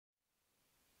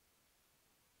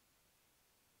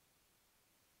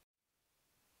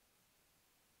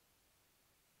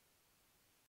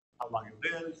how long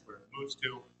it lives, where it moves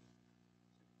to.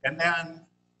 And then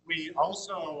we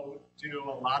also do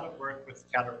a lot of work with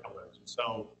caterpillars. And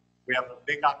so we have a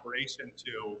big operation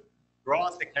to grow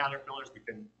out the caterpillars. We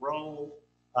can grow,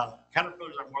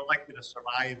 caterpillars are more likely to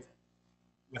survive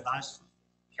with us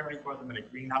caring for them in a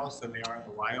greenhouse than they are in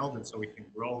the wild. And so we can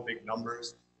grow big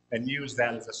numbers and use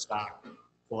that as a stock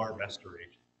for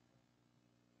restoration.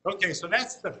 Okay, so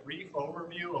that's the brief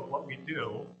overview of what we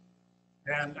do.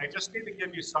 And I just need to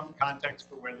give you some context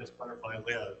for where this butterfly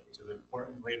lives, which is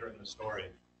important later in the story.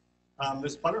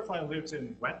 This butterfly lives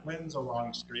in wetlands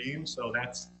along streams, so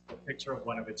that's a picture of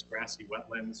one of its grassy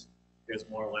wetlands, is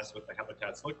more or less what the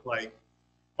habitats look like.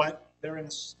 But they're in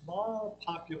small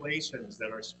populations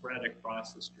that are spread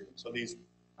across the stream. So these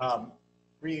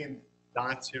green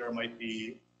dots here might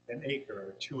be an acre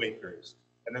or 2 acres,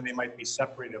 and then they might be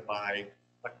separated by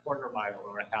a quarter mile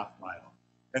or a half mile.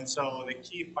 And so the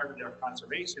key part of their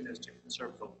conservation is to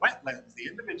conserve the wetlands, the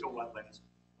individual wetlands,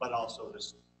 but also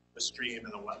the stream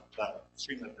and the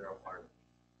stream that they're a part of.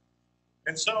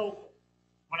 And so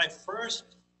when I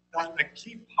first thought the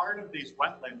key part of these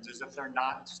wetlands is that they're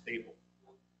not stable.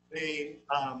 They,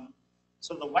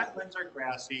 so the wetlands are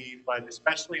grassy, but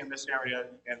especially in this area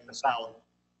in the south,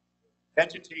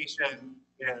 vegetation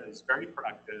is very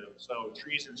productive. So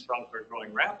trees and shrubs are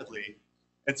growing rapidly.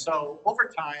 And so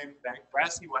over time, that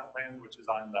grassy wetland, which is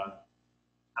on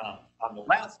the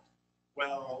left,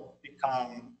 will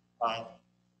become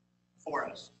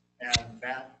forest, and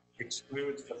that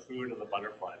excludes the food of the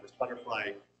butterfly. This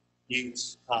butterfly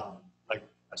eats like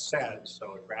a sedge,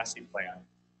 so a grassy plant,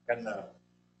 and the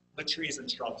trees and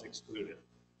shrubs excluded.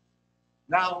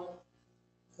 Now,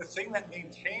 the thing that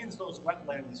maintains those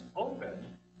wetlands open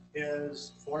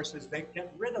is forces that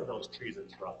get rid of those trees and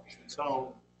shrubs. And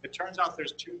so it turns out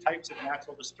there's 2 types of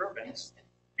natural disturbance: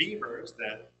 beavers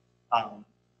that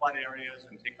flood areas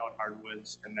and take out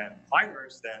hardwoods, and then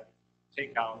climbers that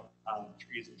take out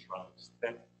trees and shrubs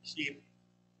that keep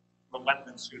the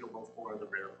wetlands suitable for the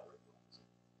rare butterflies.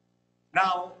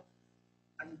 Now,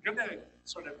 I'm going to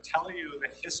sort of tell you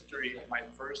the history of my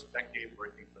first decade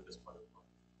working for this butterfly.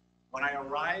 When I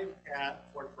arrived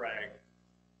at Fort Bragg,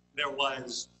 there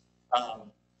was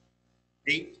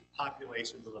 8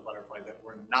 populations of the butterfly that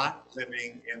were not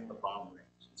living in the bomb range.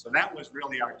 So that was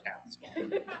really our task,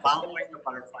 following the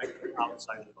butterfly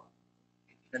outside the bomb.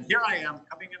 And here I am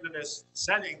coming into this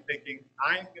setting thinking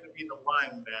I'm going to be the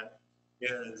one that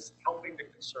is helping to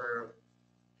conserve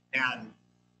and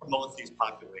promote these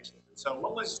populations. And so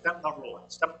what was step number 1?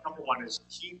 Step number 1 is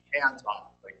keep hands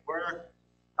off. Like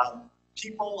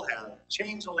people have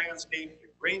changed the landscape,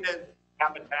 degraded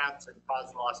habitats, and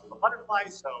caused loss of the butterfly.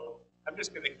 So I'm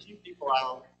just going to keep people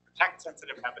out, protect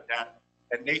sensitive habitat,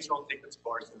 and nature will take its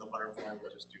course, and the butterfly will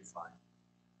just do fine.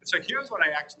 And so here's what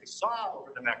I actually saw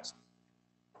over the next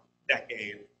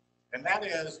decade, and that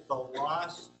is the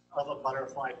loss of a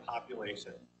butterfly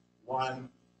population, one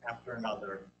after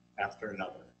another after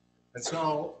another. And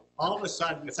so all of a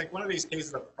sudden, it's like one of these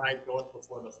cases of pride goeth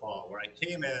before the fall, where I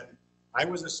came in, I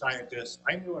was a scientist,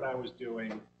 I knew what I was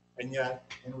doing, and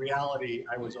yet in reality,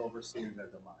 I was overseeing their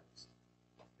demise.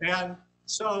 And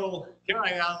so here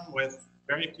I am with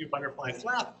very few butterflies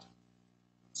left.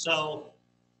 So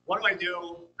what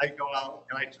do? I go out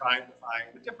and I try to find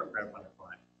a different rare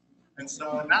butterfly. And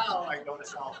so now I go to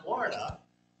South Florida,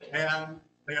 and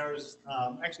there's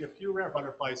actually a few rare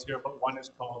butterflies here, but one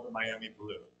is called the Miami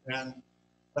blue. And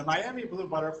the Miami blue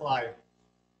butterfly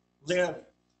lived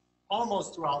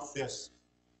almost throughout this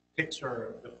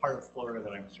picture, the part of Florida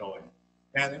that I'm showing.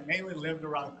 And it mainly lived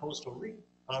around coastal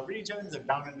regions and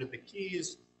down into the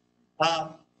Keys.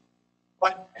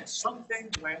 But something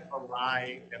went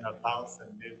awry in about the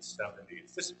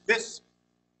mid-70s. This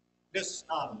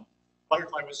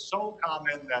butterfly was so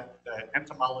common that the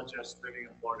entomologists living in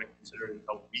Florida considered it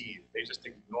a weed. They just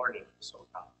ignored it. It was so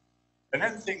common. And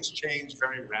then things changed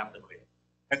very rapidly.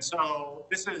 And so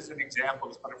this is an example.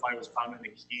 This butterfly was found in the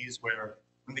Keys, where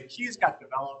when the Keys got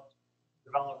developed,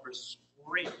 developers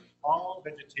scraped all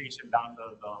vegetation down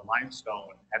to the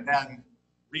limestone and then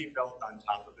rebuilt on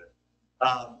top of it.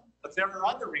 But there are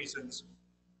other reasons,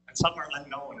 and some are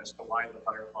unknown as to why the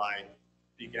butterfly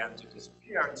began to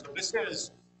disappear. And so this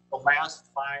is the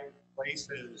last 5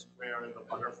 places where the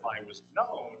butterfly was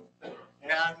known.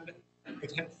 And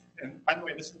it had, and by the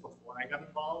way, this is before I got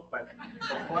involved, but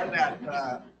before that,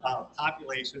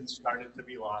 populations started to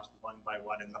be lost one by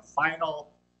one. And the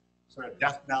final sort of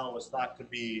death knell was thought to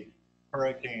be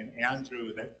Hurricane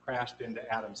Andrew that crashed into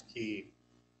Adams Key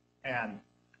and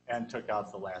took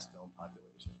out the last known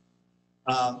population.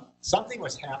 Something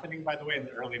was happening, by the way, in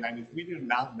the early 90s. We do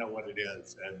not know what it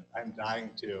is, and I'm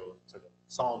dying to sort of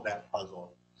solve that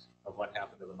puzzle of what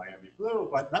happened to the Miami blue.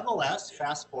 But nonetheless,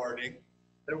 fast forwarding,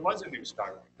 there was a new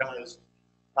start because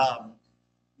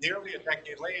nearly a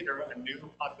decade later, a new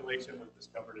population was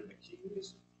discovered in the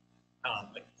Keys,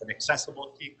 an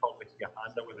accessible key called the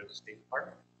Haddad within a state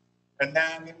park. And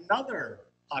then another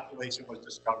population was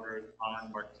discovered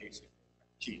on Marquesa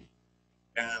Key.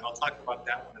 And I'll talk about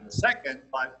that one in a second,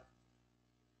 but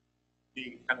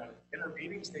the kind of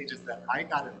intervening stages that I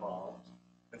got involved,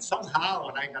 and somehow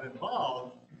when I got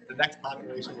involved, the next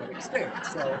population went extinct.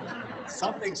 So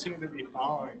something seemed to be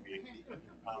following me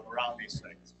around these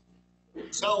things.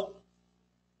 So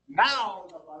now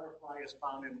the butterfly is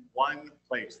found in one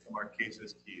place, the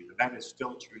Marquesas Keys, and that is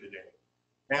still true today.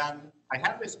 And I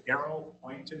have this arrow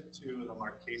pointed to the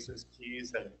Marquesas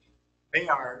Keys, and they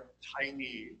are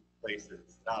tiny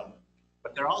places,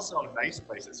 but they're also nice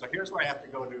places. So here's where I have to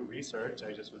go do research.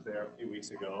 I just was there a few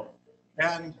weeks ago.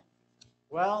 And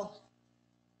well,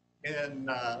 in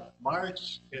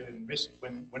March in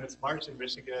Michigan, when it's March in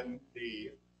Michigan,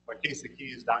 the Marquesa Key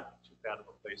is not too bad of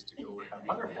a place to go work on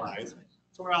butterflies.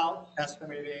 So we're out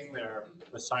estimating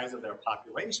the size of their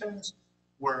populations.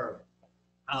 We're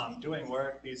doing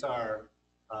work. These are,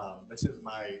 this is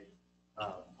my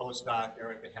postdoc,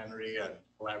 Erica Henry, and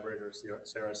collaborator,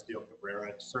 Sarah Steele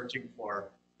Cabrera, searching for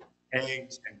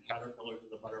eggs and caterpillars of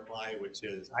the butterfly, which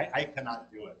is, I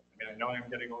cannot do it. I mean, I know I'm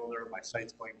getting older, my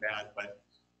sight's going bad, but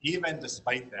even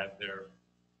despite that, they're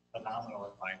phenomenal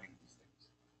at finding these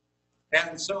things.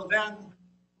 And so then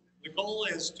the goal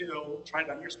is to try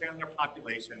to understand their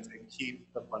populations and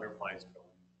keep the butterflies going.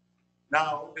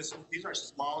 Now, these are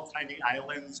small, tiny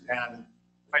islands, and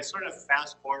if I sort of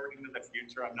fast forward into the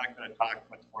future, I'm not going to talk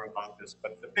much more about this,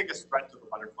 but the biggest threat to the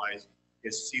butterflies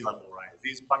is sea level rise.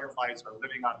 These butterflies are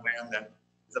living on land that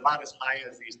is about as high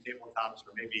as these tabletops,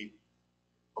 or maybe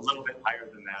a little bit higher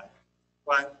than that.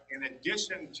 But in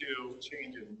addition to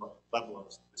change in level of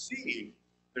the sea,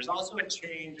 there's also a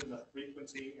change in the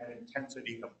frequency and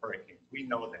intensity of hurricanes. We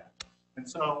know that. And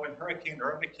so when Hurricane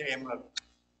Irma came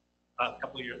a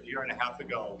couple of years, a year and a half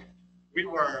ago, we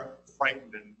were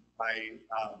frightened.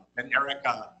 And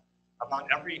Erica, about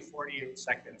every 48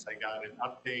 seconds, I got an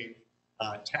update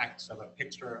text of a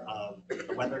picture of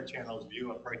the Weather Channel's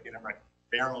view of Hurricane Irma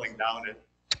barreling down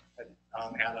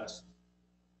at us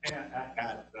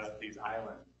at these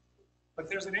islands. But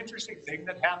there's an interesting thing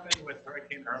that happened with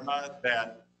Hurricane Irma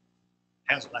that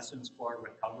has lessons for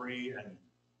recovery, and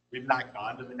we've not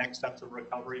gone to the next steps of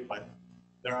recovery, but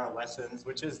there are lessons,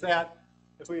 which is that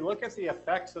if we look at the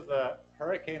effects of the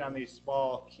hurricane on these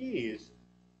small keys,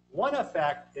 one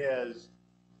effect is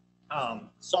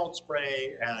salt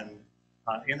spray and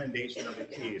inundation of the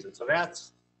keys. And so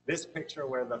that's this picture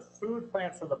where the food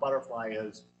plant for the butterfly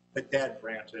is the dead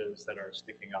branches that are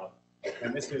sticking out.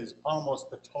 And this is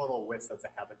almost the total width of the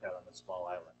habitat on this small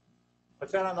island.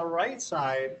 But then on the right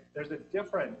side, there's a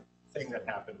different thing that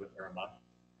happened with Irma,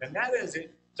 and that is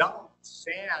it dumped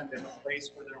sand in a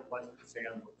place where there wasn't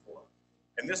sand before.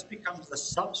 And this becomes the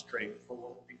substrate for what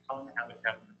will become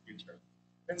habitat in the future.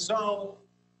 And so,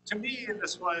 to me,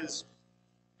 this was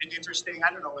an interesting,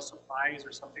 I don't know, a surprise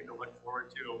or something to look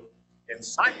forward to in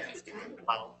science, to think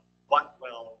about what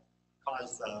will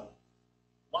cause the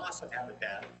loss of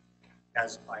habitat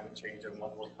as climate change and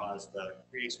what will cause the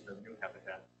creation of new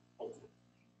habitat, hopefully.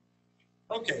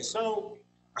 Okay, so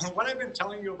what I've been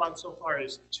telling you about so far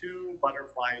is two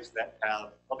butterflies that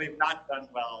have, well, they've not done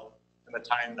well in the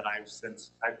time that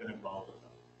I've been involved with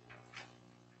them.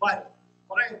 But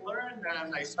what I learned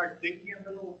then, I start digging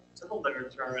into the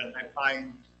literature, and I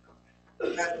find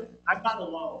that I'm not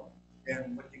alone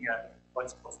in looking at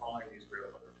what's befalling these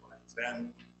rare butterflies.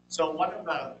 And so one of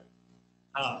the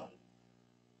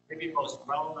maybe most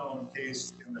well-known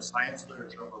case in the science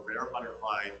literature of a rare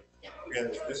butterfly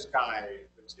is this guy,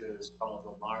 which is called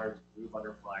the large blue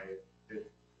butterfly. It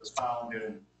was found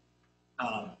in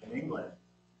England.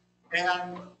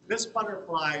 And this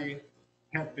butterfly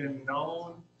had been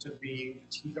known to be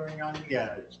teetering on the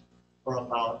edge for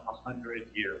about 100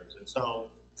 years. And so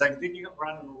as I'm digging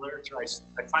around in the literature,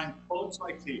 I find quotes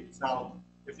like these. Now,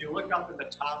 if you look up in the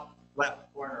top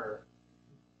left corner,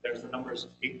 there's the numbers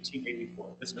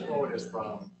 1884. This quote is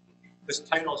this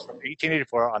title is from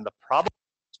 1884 on the probable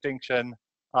extinction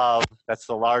of, that's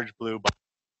the large blue butterfly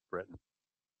in Britain.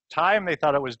 Time, they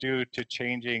thought it was due to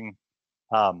changing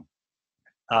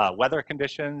weather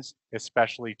conditions,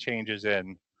 especially changes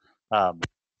in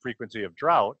frequency of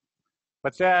drought.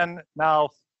 But then now,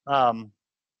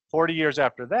 40 years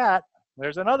after that,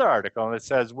 there's another article that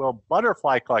says, will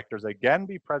butterfly collectors again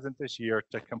be present this year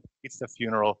to complete the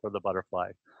funeral for the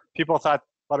butterfly? People thought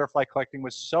butterfly collecting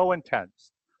was so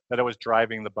intense that it was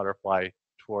driving the butterfly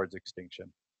towards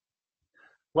extinction.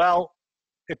 Well,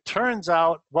 it turns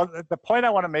out, well, the point I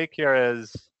want to make here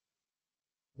is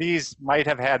these might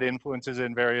have had influences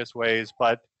in various ways,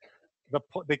 but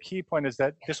the key point is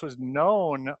that this was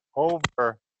known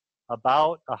over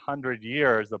about 100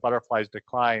 years, the butterfly's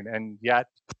decline, and yet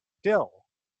still,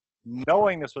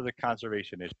 knowing this was a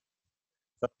conservation issue,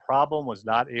 the problem was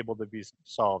not able to be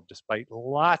solved despite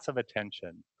lots of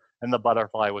attention, and the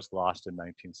butterfly was lost in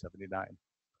 1979.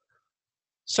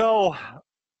 So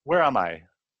where am I?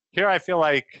 Here I feel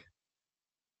like,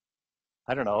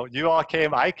 I don't know, you all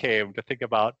came, I came to think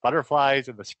about butterflies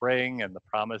in the spring and the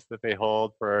promise that they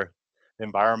hold for the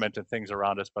environment and things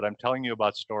around us, but I'm telling you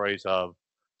about stories of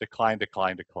decline,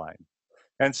 decline, decline.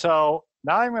 And so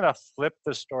now I'm going to flip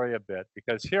the story a bit,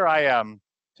 because here I am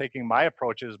taking my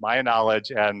approaches, my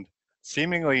knowledge, and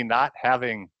seemingly not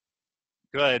having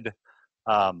good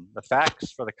the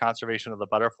facts for the conservation of the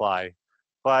butterfly.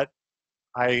 But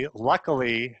I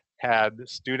luckily had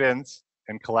students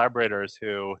and collaborators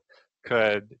who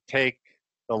could take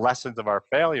the lessons of our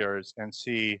failures and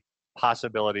see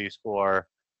possibilities for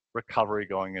recovery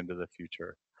going into the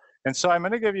future. And so I'm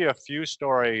going to give you a few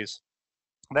stories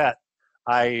that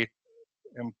I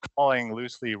am calling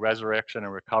loosely resurrection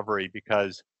and recovery,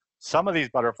 because some of these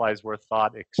butterflies were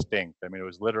thought extinct. I mean, it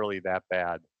was literally that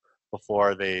bad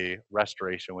before the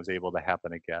restoration was able to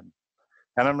happen again.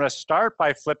 And I'm going to start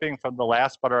by flipping from the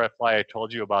last butterfly I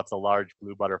told you about, the large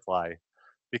blue butterfly,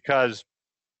 because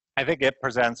I think it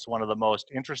presents one of the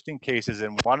most interesting cases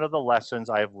and one of the lessons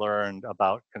I've learned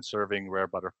about conserving rare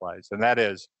butterflies. And that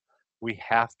is, we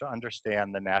have to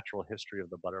understand the natural history of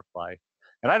the butterfly.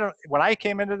 And when I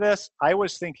came into this, I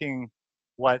was thinking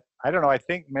what, I don't know, I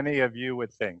think many of you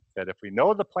would think, that if we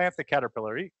know the plant the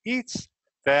caterpillar eats,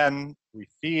 then we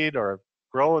feed or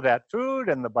grow that food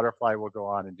and the butterfly will go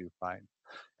on and do fine.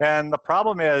 And the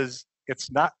problem is,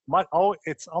 it's not much,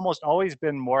 it's almost always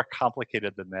been more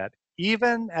complicated than that,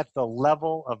 even at the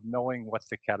level of knowing what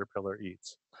the caterpillar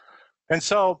eats. And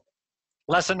so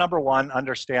lesson number one,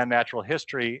 understand natural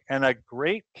history. And a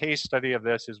great case study of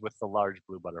this is with the large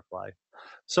blue butterfly.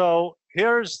 So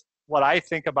here's what I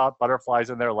think about butterflies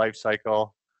and their life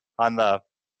cycle. On the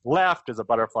left is a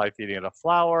butterfly feeding on a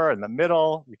flower. In the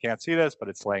middle, you can't see this, but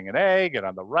it's laying an egg. And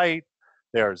on the right,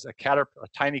 there's a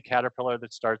tiny caterpillar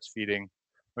that starts feeding.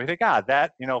 We think,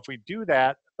 that, if we do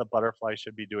that, the butterfly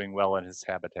should be doing well in his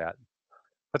habitat.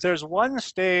 But there's one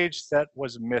stage that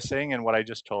was missing in what I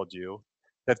just told you,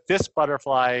 that this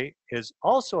butterfly is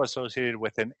also associated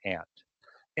with an ant.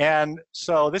 And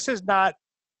so this is not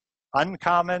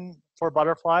uncommon for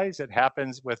butterflies. It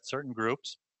happens with certain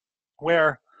groups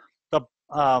where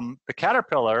the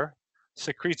caterpillar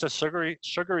secretes a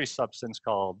sugary substance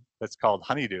that's called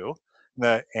honeydew.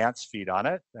 The ants feed on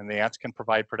it, and the ants can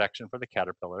provide protection for the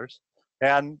caterpillars.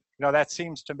 And that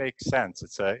seems to make sense.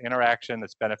 It's an interaction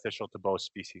that's beneficial to both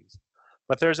species.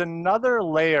 But there's another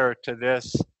layer to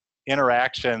this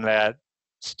interaction that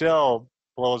still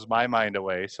blows my mind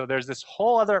away. So there's this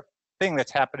whole other thing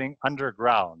that's happening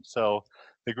underground. So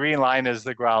the green line is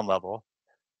the ground level.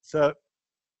 So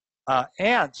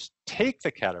ants take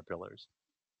the caterpillars,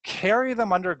 carry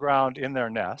them underground in their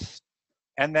nest,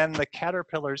 and then the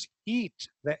caterpillars eat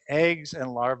the eggs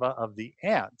and larvae of the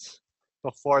ants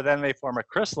before then they form a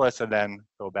chrysalis and then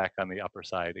go back on the upper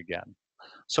side again.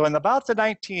 So in about the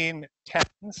 19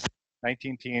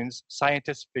 teens,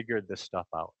 scientists figured this stuff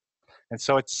out. And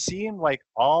so it seemed like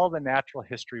all the natural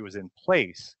history was in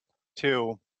place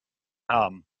to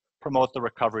promote the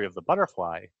recovery of the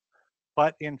butterfly.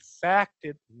 But in fact,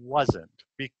 it wasn't,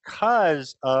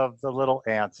 because of the little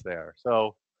ants there.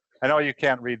 So I know you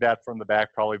can't read that from the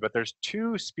back probably, but there's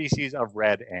two species of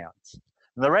red ants.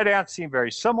 And the red ants seem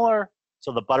very similar,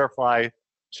 so the butterfly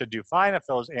should do fine if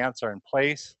those ants are in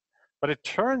place. But it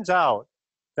turns out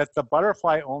that the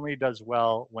butterfly only does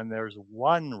well when there's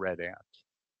one red ant.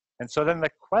 And so then the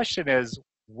question is,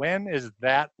 when is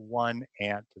that one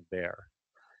ant there?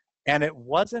 And it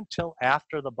wasn't till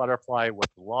after the butterfly was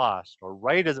lost, or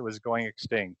right as it was going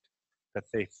extinct, that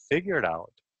they figured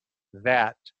out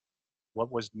that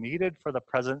what was needed for the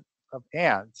presence of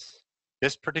ants,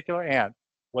 this particular ant,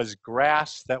 was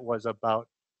grass that was about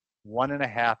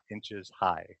 1.5 inches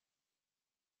high.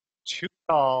 Too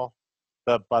tall,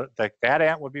 that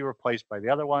ant would be replaced by the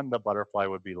other one, the butterfly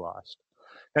would be lost.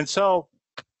 And so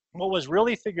what was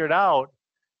really figured out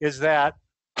is that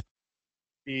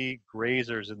the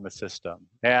grazers in the system.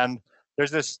 And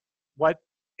there's this, what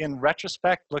in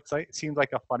retrospect seems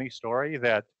like a funny story,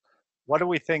 that what do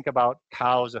we think about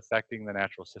cows affecting the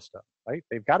natural system, right?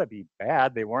 They've got to be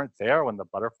bad. They weren't there when the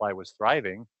butterfly was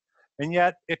thriving. And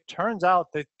yet it turns out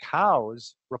that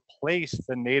cows replaced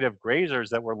the native grazers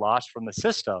that were lost from the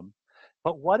system.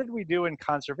 But what did we do in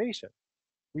conservation?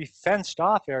 We fenced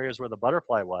off areas where the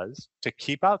butterfly was to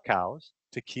keep out cows,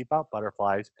 to keep out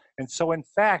butterflies. And so in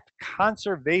fact,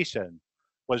 conservation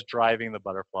was driving the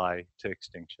butterfly to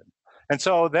extinction. And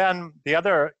so then the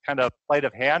other kind of sleight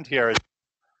of hand here is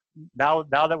now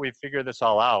that we've figured this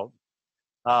all out,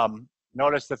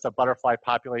 notice that the butterfly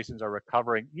populations are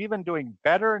recovering, even doing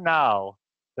better now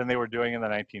than they were doing in the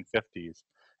 1950s.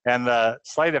 And the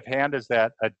sleight of hand is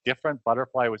that a different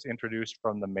butterfly was introduced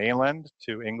from the mainland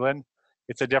to England.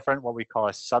 It's a different, what we call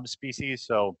a subspecies,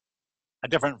 so a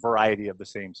different variety of the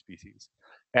same species.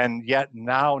 And yet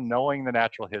now, knowing the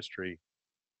natural history,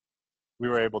 we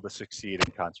were able to succeed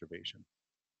in conservation.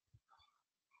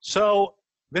 So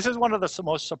this is one of the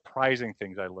most surprising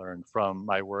things I learned from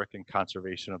my work in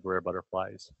conservation of rare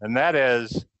butterflies. And that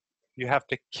is, you have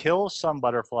to kill some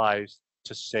butterflies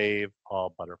to save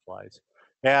all butterflies.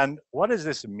 And what does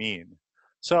this mean?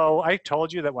 So I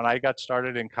told you that when I got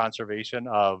started in conservation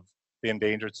of the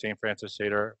endangered St. Francis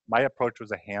satyr, my approach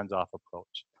was a hands-off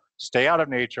approach. Stay out of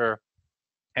nature,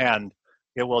 and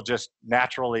it will just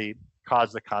naturally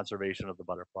cause the conservation of the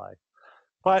butterfly.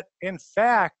 But in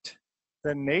fact,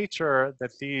 the nature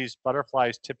that these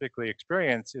butterflies typically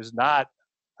experience is not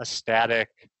a static,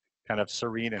 kind of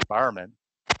serene environment.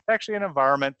 It's actually an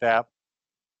environment that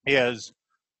is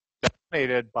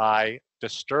dominated by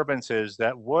disturbances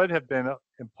that would have been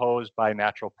imposed by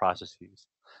natural processes.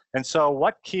 And so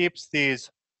what keeps these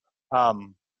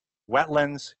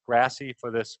wetlands grassy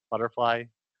for this butterfly,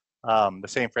 the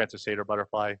St. Francis satyr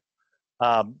butterfly?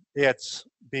 It's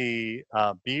the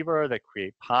beaver that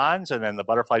create ponds, and then the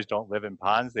butterflies don't live in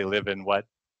ponds. They live in what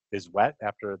is wet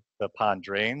after the pond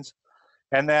drains.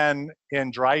 And then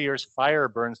in dry years, fire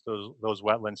burns those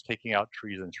wetlands, taking out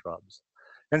trees and shrubs.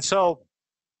 And so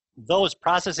those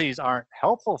processes aren't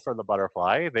helpful for the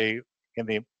butterfly. They, in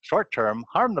the short term,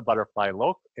 harm the butterfly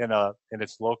in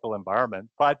its local environment.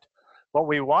 But what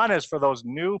we want is for those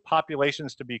new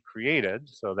populations to be created.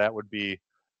 So that would be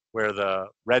where the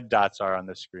red dots are on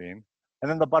the screen.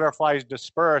 And then the butterflies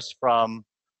disperse from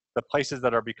the places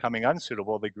that are becoming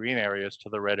unsuitable, the green areas, to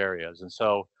the red areas. And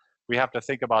so we have to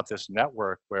think about this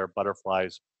network where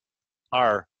butterflies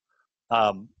are,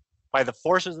 by the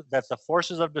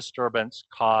forces of disturbance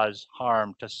cause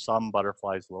harm to some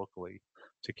butterflies locally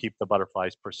to keep the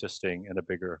butterflies persisting in a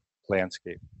bigger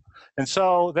landscape. And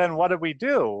so then what did we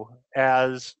do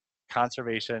as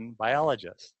conservation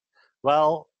biologists?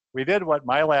 Well, we did what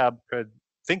my lab could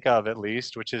think of, at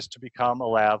least, which is to become a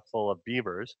lab full of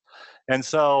beavers. And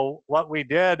so what we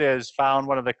did is found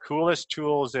one of the coolest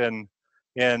tools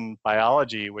in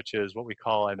biology, which is what we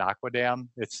call an aquadam.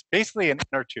 It's basically an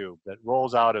inner tube that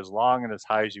rolls out as long and as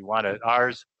high as you want it.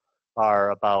 Ours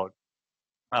are about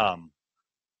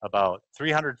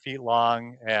 300 feet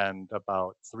long and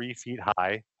about 3 feet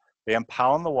high. They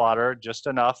impound the water just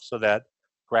enough so that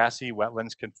grassy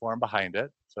wetlands can form behind it.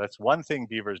 So that's one thing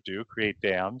beavers do, create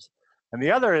dams. And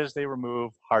the other is they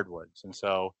remove hardwoods. And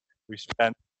so we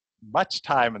spent much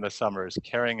time in the summers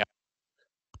carrying out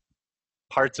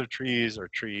parts of trees or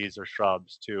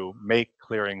shrubs to make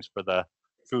clearings for the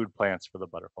food plants for the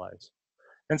butterflies.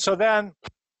 And so then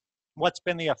what's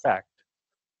been the effect?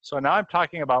 So now I'm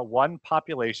talking about one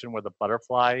population where the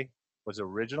butterfly was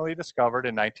originally discovered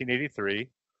in 1983.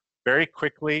 Very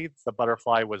quickly, the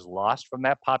butterfly was lost from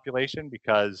that population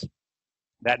because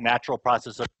that natural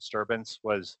process of disturbance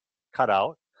was cut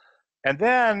out. And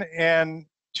then in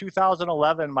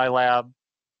 2011, my lab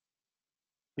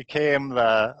became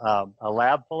a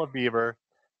lab full of beaver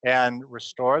and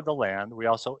restored the land. We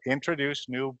also introduced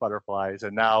new butterflies,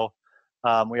 and now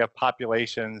we have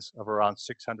populations of around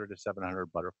 600 to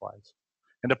 700 butterflies.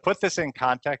 And to put this in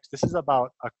context, this is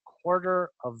about a quarter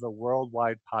of the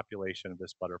worldwide population of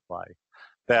this butterfly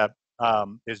that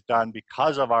is done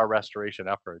because of our restoration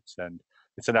efforts. And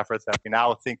it's an effort that we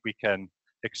now think we can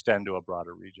extend to a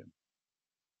broader region.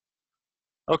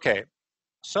 Okay,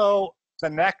 so the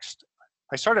next,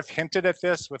 I sort of hinted at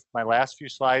this with my last few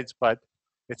slides, but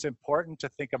it's important to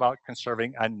think about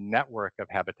conserving a network of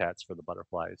habitats for the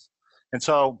butterflies. And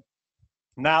so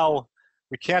now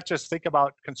we can't just think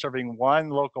about conserving one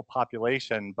local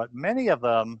population, but many of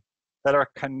them that are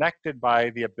connected by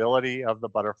the ability of the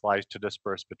butterflies to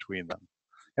disperse between them.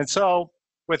 And so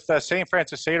with the St.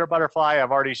 Francis satyr butterfly,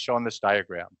 I've already shown this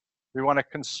diagram. We want to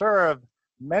conserve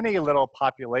many little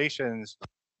populations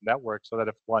networks so that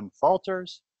if one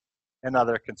falters,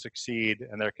 another can succeed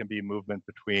and there can be movement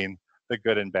between the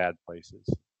good and bad places.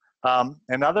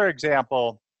 Another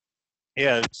example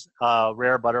is a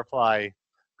rare butterfly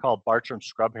called Bartram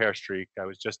scrub hair streak. I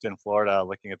was just in Florida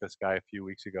looking at this guy a few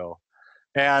weeks ago.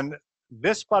 And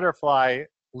this butterfly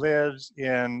lives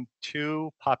in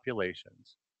two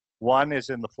populations. One is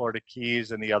in the Florida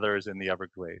Keys and the other is in the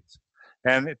Everglades.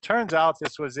 And it turns out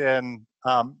this was in,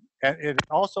 and it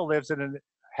also lives in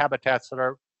habitats that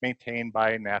are maintained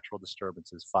by natural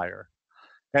disturbances, fire.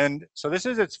 And so this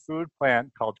is its food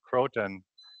plant called croton.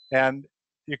 And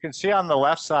you can see on the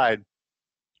left side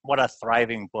what a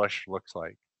thriving bush looks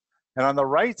like. And on the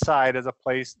right side is a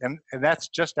place, and that's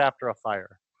just after a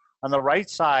fire. On the right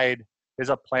side is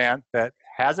a plant that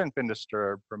hasn't been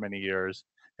disturbed for many years.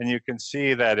 And you can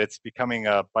see that it's becoming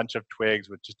a bunch of twigs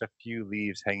with just a few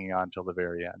leaves hanging on till the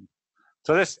very end.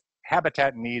 So this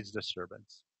habitat needs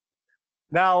disturbance.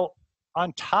 Now,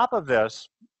 on top of this,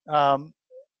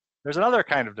 there's another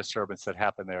kind of disturbance that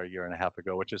happened there a year and a half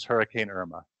ago, which is Hurricane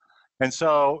Irma. And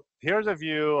so here's a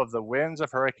view of the winds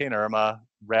of Hurricane Irma.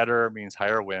 Redder means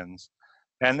higher winds.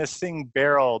 And this thing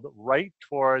barreled right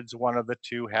towards one of the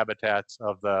two habitats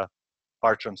of the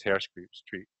Bartram's hair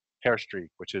streak,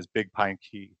 which is Big Pine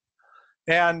Key.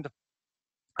 And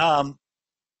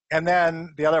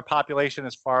then the other population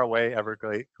is far away,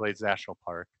 Everglades National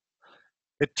Park.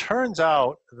 It turns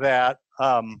out that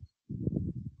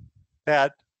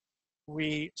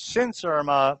since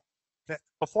Irma,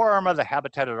 before Irma, the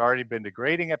habitat had already been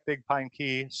degrading at Big Pine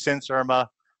Key. Since Irma,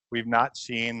 we've not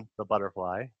seen the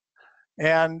butterfly.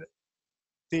 And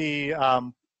the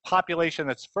population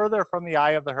that's further from the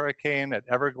eye of the hurricane at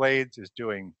Everglades is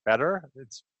doing better.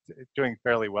 It's doing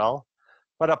fairly well.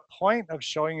 But a point of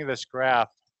showing you this graph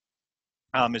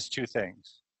is two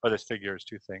things, or this figure is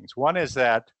two things. One is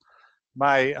that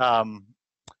my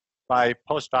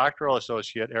postdoctoral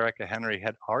associate, Erica Henry,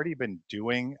 had already been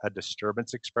doing a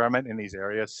disturbance experiment in these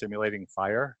areas simulating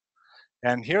fire.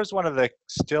 And here's one of the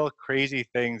still crazy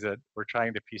things that we're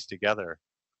trying to piece together.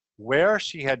 Where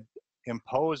she had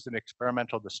imposed an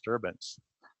experimental disturbance,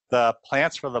 the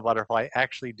plants for the butterfly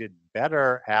actually did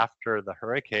better after the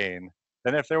hurricane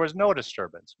than if there was no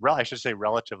disturbance. I should say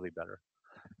relatively better.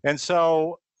 And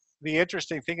so the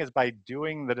interesting thing is, by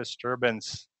doing the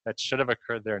disturbance that should have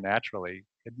occurred there naturally,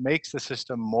 it makes the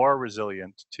system more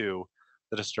resilient to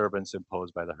the disturbance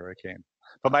imposed by the hurricane.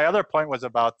 But my other point was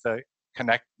about the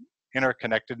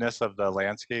interconnectedness of the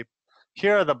landscape.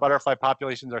 Here, the butterfly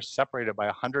populations are separated by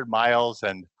 100 miles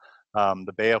and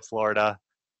the Bay of Florida.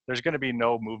 There's going to be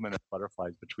no movement of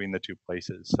butterflies between the two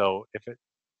places. So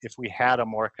if we had a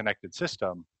more connected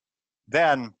system,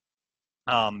 then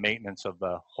maintenance of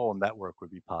the whole network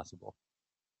would be possible.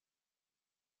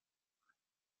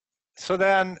 So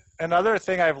then another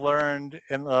thing I've learned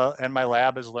and my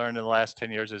lab has learned in the last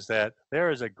 10 years is that there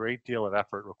is a great deal of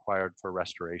effort required for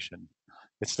restoration.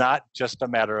 It's not just a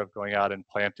matter of going out and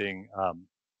planting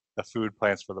the food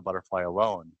plants for the butterfly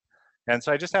alone. And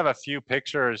so I just have a few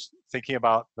pictures thinking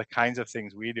about the kinds of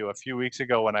things we do. A few weeks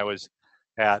ago when I was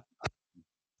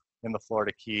in the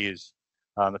Florida Keys,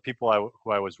 the people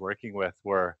who I was working with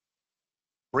were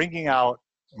bringing out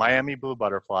Miami blue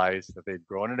butterflies that they'd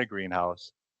grown in a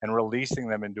greenhouse and releasing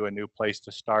them into a new place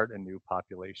to start a new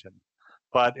population.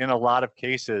 But in a lot of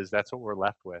cases, that's what we're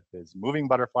left with, is moving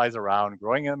butterflies around,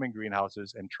 growing them in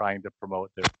greenhouses, and trying to promote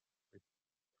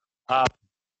their.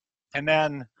 And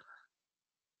then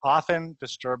often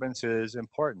disturbance is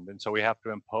important, and so we have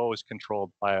to impose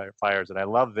controlled fires. And I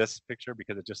love this picture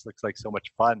because it just looks like so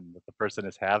much fun that the person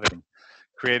is having,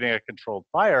 creating a controlled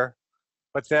fire.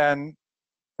 But then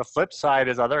the flip side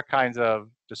is other kinds of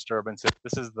disturbances.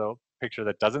 This is the picture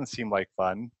that doesn't seem like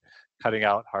fun, cutting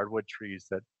out hardwood trees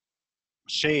that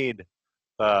shade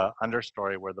the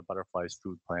understory where the butterfly's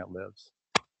food plant lives.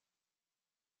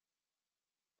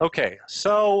 Okay,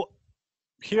 so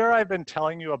here I've been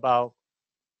telling you about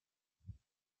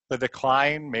the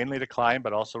decline, mainly decline,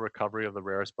 but also recovery of the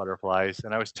rarest butterflies.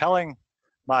 And I was telling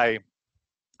my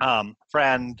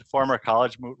friend, former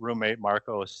college roommate,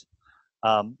 Marcos,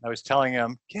 I was telling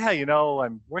him, yeah, you know,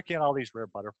 I'm working on all these rare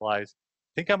butterflies.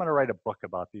 I think I'm going to write a book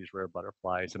about these rare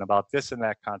butterflies and about this and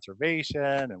that conservation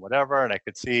and whatever. And I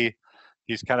could see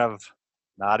he's kind of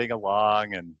nodding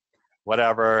along and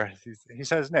whatever. He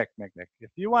says, Nick,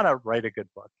 if you want to write a good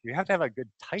book, you have to have a good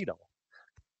title.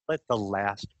 Like The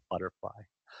Last Butterfly.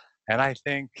 And I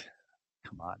think,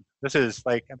 come on, this is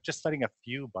like, I'm just studying a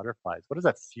few butterflies. What does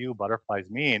a few butterflies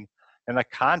mean in the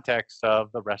context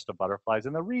of the rest of butterflies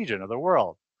in the region of the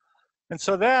world? And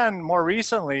so then more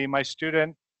recently, my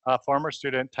student, former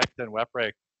student, Tyson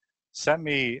Weprick, sent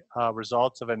me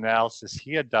results of analysis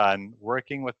he had done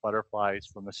working with butterflies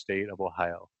from the state of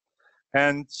Ohio.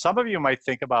 And some of you might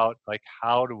think about, like,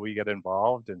 how do we get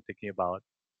involved in thinking about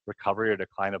recovery or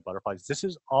decline of butterflies? This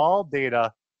is all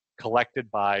data collected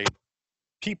by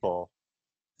people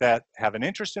that have an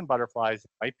interest in butterflies.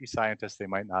 They might be scientists, they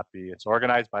might not be. It's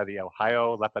organized by the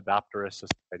Ohio Lepidopterist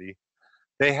Society.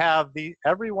 They have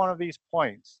every one of these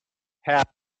points have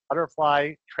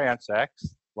butterfly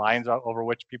transects, lines over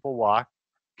which people walk,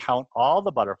 count all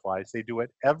the butterflies. They do it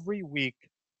every week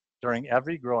during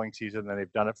every growing season, and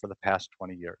they've done it for the past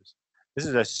 20 years. This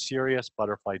is a serious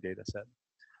butterfly data set.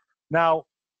 Now,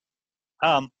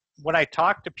 when I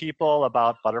talk to people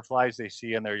about butterflies they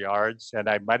see in their yards, and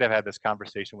I might have had this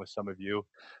conversation with some of you,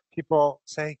 people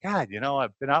say, God, you know,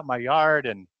 I've been out in my yard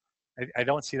and I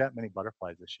don't see that many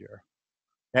butterflies this year.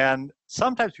 And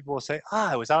sometimes people will say,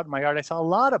 I was out in my yard, I saw a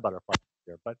lot of butterflies this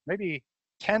year, but maybe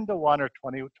 10 to 1 or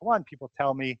 20 to 1 people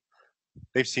tell me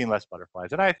they've seen less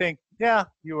butterflies. And I think, yeah,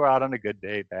 you were out on a good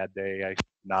day, bad day, I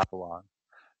not along.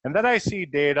 And then I see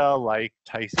data like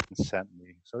Tyson sent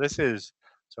me. So this is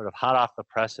sort of hot off the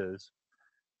presses.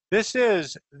 This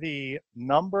is the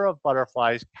number of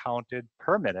butterflies counted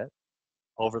per minute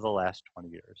over the last 20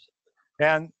 years.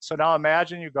 And so now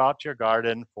imagine you go out to your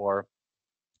garden for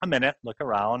a minute, look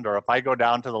around, or if I go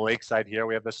down to the lakeside here,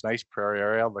 we have this nice prairie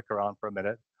area, look around for a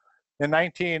minute. In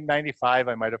 1995,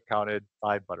 I might have counted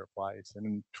 5 butterflies.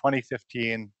 In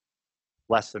 2015,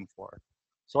 less than 4.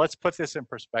 So let's put this in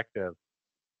perspective.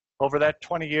 Over that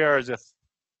 20 years, if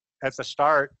at the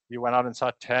start you went out and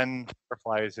saw 10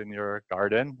 butterflies in your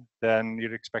garden, then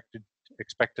you'd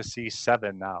expect to see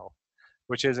 7 now,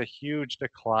 which is a huge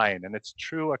decline. And it's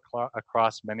true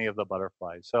across many of the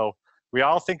butterflies. So we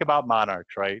all think about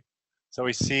monarchs, right? So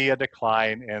we see a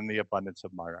decline in the abundance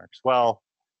of monarchs. Well,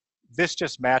 this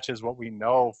just matches what we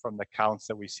know from the counts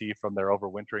that we see from their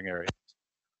overwintering areas.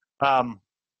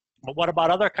 But what about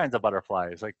other kinds of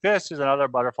butterflies? Like this is another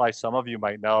butterfly some of you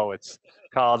might know. It's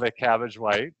called a cabbage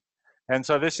white. And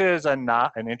so this is an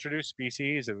introduced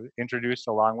species. It was introduced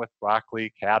along with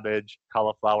broccoli, cabbage,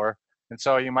 cauliflower. And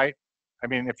so you might, I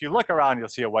mean, if you look around, you'll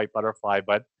see a white butterfly.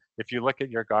 But if you look at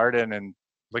your garden and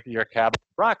look at your cabbage,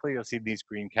 broccoli, you'll see these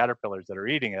green caterpillars that are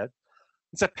eating it.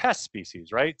 It's a pest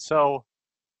species, right? So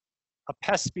a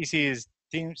pest species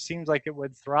seems like it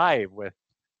would thrive with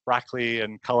broccoli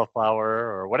and cauliflower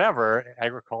or whatever,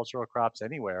 agricultural crops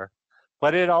anywhere.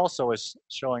 But it also is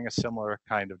showing a similar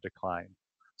kind of decline.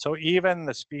 So even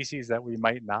the species that we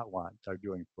might not want are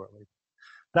doing poorly.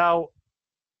 Now,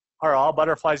 are all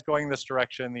butterflies going this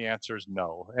direction? The answer is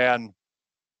no. And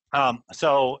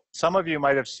so some of you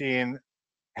might have seen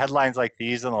headlines like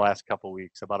these in the last couple of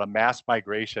weeks about a mass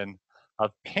migration of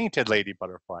painted lady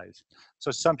butterflies. So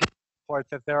some people report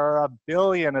that there are 1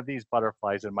 billion of these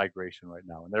butterflies in migration right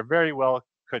now, and there very well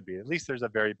could be. At least there's a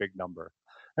very big number.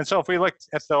 And so if we look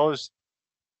at those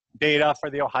data for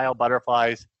the Ohio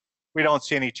butterflies, we don't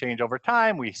see any change over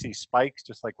time. We see spikes,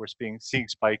 just like we're seeing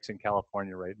spikes in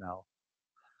California right now.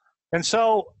 And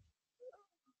so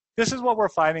this is what we're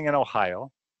finding in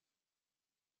Ohio.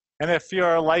 And if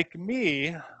you're like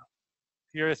me,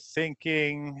 you're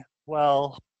thinking,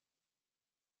 well,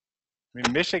 I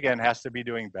mean, Michigan has to be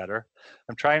doing better.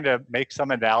 I'm trying to make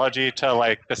some analogy to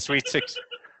like the Sweet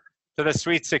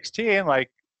 16,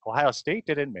 like Ohio State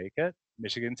didn't make it,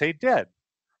 Michigan State did.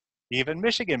 Even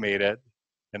Michigan made it,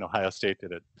 and Ohio State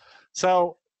didn't.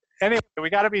 So anyway, we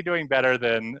got to be doing better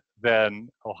than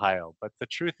Ohio. But the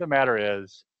truth of the matter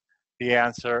is, the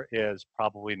answer is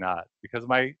probably not, because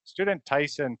my student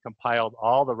Tyson compiled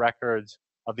all the records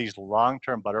of these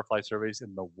long-term butterfly surveys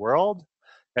in the world.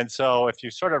 And so if you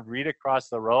sort of read across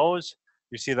the rows,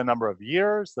 you see the number of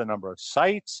years, the number of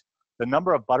sites, the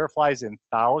number of butterflies in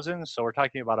thousands. So we're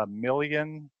talking about 1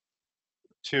 million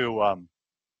to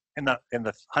in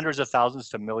the hundreds of thousands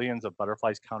to millions of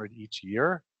butterflies counted each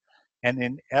year. And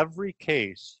in every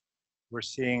case, we're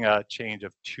seeing a change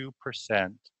of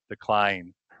 2%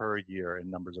 decline per year in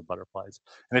numbers of butterflies.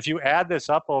 And if you add this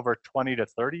up over 20 to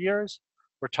 30 years,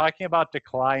 we're talking about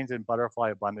declines in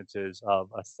butterfly abundances of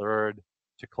 1/3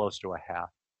 to close to 1/2.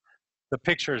 The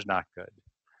picture is not good.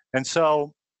 And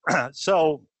so,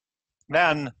 so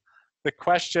then the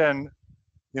question,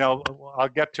 you know, I'll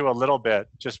get to a little bit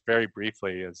just very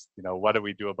briefly is, you know, what do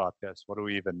we do about this? What do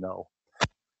we even know?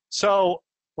 So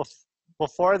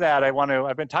before that,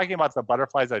 I've been talking about the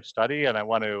butterflies I've studied, and I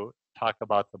want to talk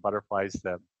about the butterflies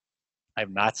that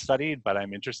I've not studied, but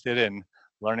I'm interested in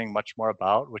learning much more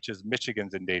about, which is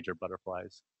Michigan's endangered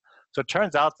butterflies. So it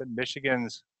turns out that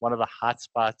Michigan's one of the hot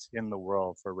spots in the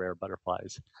world for rare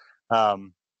butterflies,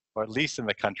 or at least in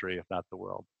the country, if not the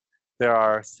world. There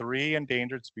are 3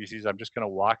 endangered species. I'm just going to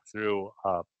walk through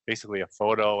basically a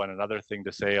photo and another thing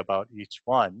to say about each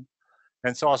one.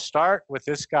 And so I'll start with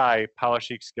this guy,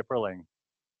 Powashiek skipperling.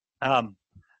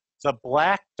 The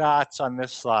black dots on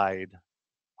this slide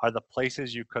are the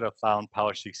places you could have found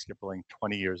power-seek skipperling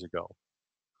 20 years ago.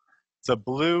 The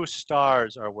blue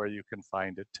stars are where you can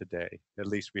find it today. At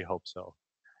least we hope so.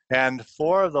 And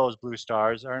 4 of those blue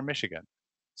stars are in Michigan.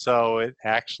 So it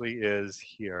actually is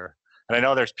here. And I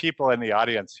know there's people in the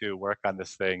audience who work on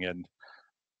this thing, and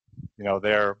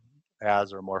they're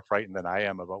as or more frightened than I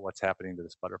am about what's happening to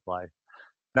this butterfly.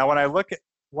 Now, when I look at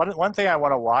one thing I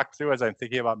want to walk through as I'm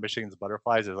thinking about Michigan's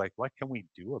butterflies is like, what can we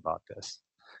do about this?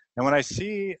 And when I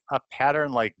see a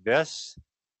pattern like this,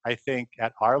 I think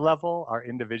at our level, our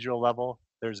individual level,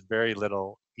 there's very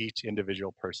little each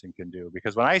individual person can do.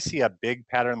 Because when I see a big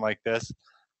pattern like this,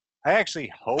 I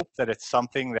actually hope that it's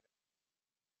something that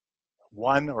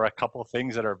one or a couple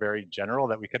things that are very general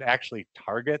that we could actually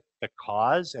target the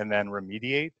cause and then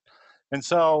remediate. And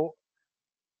so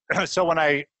when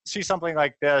I see something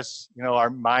like this, our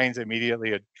minds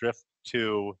immediately drift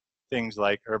to things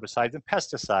like herbicides and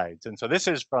pesticides. And so this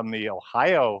is from the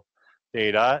Ohio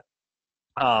data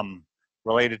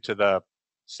related to the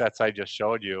sets I just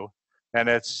showed you. And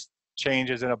it's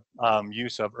changes in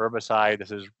use of herbicide.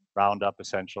 This is Roundup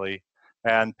essentially.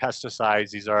 And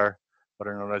pesticides, these are what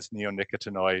are known as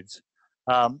neonicotinoids.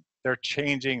 They're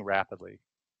changing rapidly.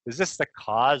 Is this the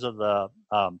cause of the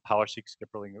power-seek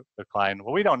skipperling decline?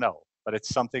 Well, we don't know, but it's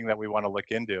something that we want to look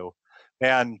into.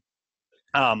 And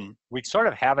we sort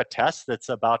of have a test that's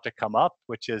about to come up,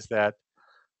 which is that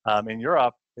in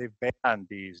Europe, they've banned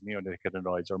these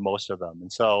neonicotinoids, or most of them.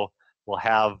 And so we'll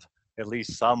have at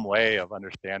least some way of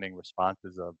understanding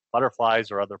responses of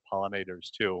butterflies or other pollinators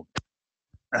to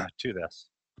this.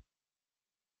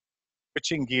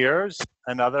 Switching gears,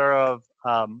 another of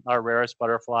our rarest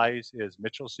butterflies is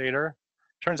Mitchell satyr.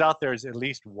 Turns out there's at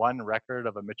least one record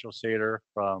of a Mitchell satyr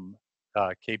from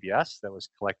KBS that was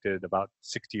collected about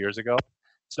 60 years ago.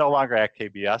 It's no longer at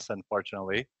KBS,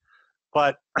 unfortunately.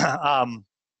 But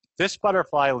this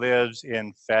butterfly lives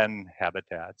in fen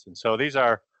habitats. And so these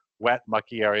are wet,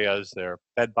 mucky areas. They're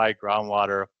fed by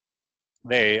groundwater.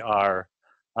 They are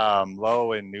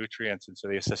low in nutrients, and so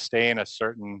they sustain a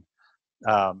certain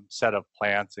set of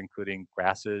plants, including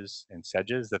grasses and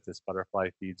sedges that this butterfly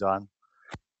feeds on.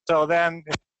 So then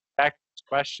back to this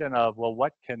question of, well,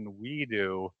 what can we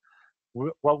do?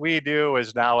 What we do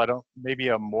is now maybe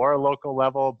a more local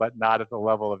level, but not at the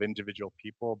level of individual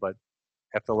people, but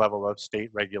at the level of state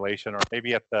regulation, or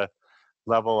maybe at the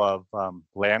level of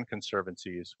land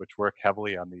conservancies, which work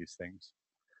heavily on these things.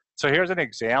 So here's an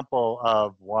example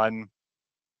of one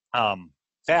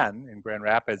fen in Grand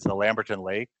Rapids, the Lamberton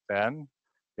Lake fen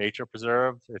nature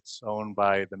preserve. It's owned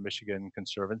by the Michigan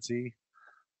Conservancy.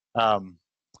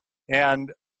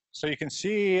 And so you can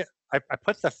see, I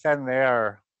put the fen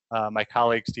there. My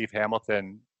colleague Steve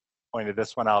Hamilton pointed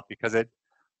this one out because it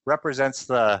represents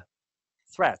the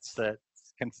threats that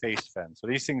can face fen. So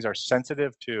these things are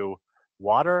sensitive to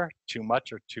water. Too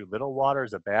much or too little water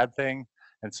is a bad thing.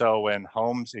 And so when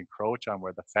homes encroach on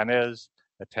where the fen is,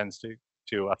 it tends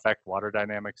to affect water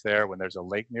dynamics there. When there's a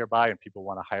lake nearby and people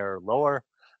want a higher or lower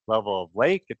level of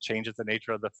lake, it changes the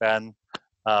nature of the fen.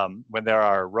 When there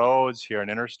are roads here in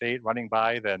interstate running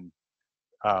by, then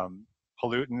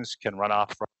pollutants can run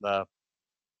off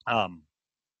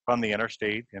from the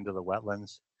interstate into the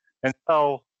wetlands. And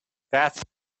so that's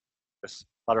this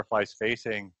butterfly's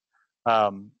facing.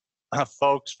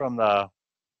 Folks from the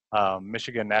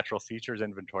Michigan Natural Features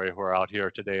Inventory who are out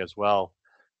here today as well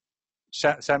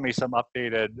sent me some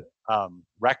updated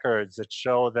records that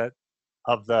show that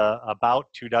of the about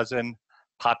 24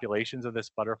 populations of this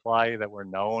butterfly that were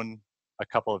known a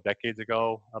couple of decades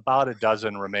ago, about a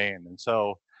dozen remain. And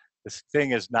so this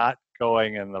thing is not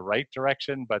going in the right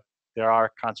direction, but there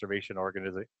are conservation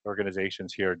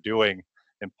organizations here doing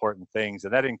important things.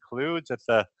 And that includes at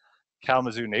the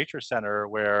Kalamazoo Nature Center,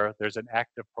 where there's an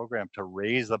active program to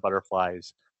raise the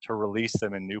butterflies, to release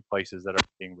them in new places that are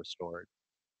being restored.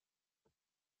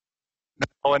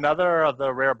 Oh, another of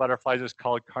the rare butterflies is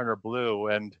called Karner blue.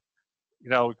 And,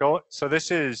 so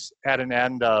this is at an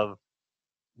end of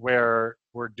where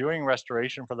we're doing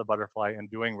restoration for the butterfly and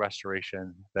doing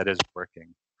restoration that is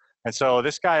working. And so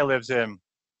this guy lives in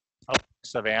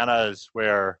savannas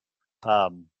where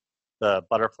the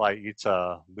butterfly eats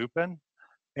a lupin.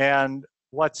 And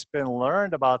what's been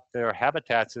learned about their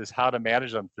habitats is how to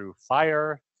manage them through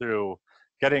fire, through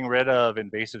getting rid of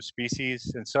invasive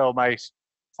species. And so my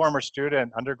former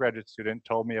undergraduate student,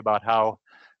 told me about how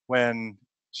when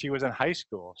she was in high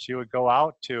school, she would go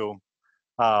out to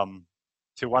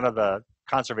one of the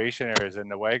conservation areas in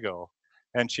Newaygo,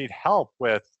 and she'd help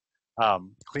with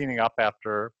cleaning up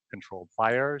after controlled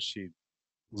fires. She'd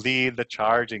lead the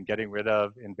charge in getting rid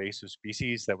of invasive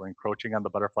species that were encroaching on the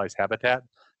butterfly's habitat.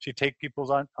 She'd take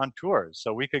people on tours.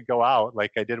 So we could go out,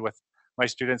 like I did with my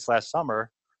students last summer,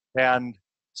 and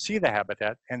see the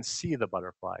habitat and see the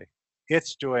butterfly.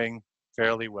 It's doing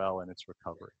fairly well in its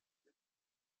recovery.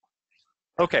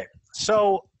 Okay,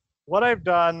 so what I've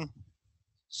done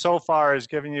so far is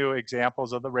giving you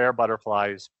examples of the rare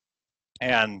butterflies,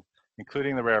 and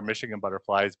including the rare Michigan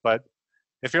butterflies. But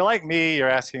if you're like me, you're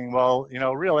asking, well,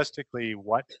 realistically,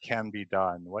 what can be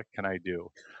done? What can I do?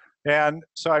 And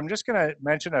so I'm just going to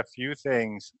mention a few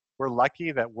things. We're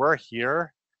lucky that we're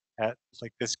here at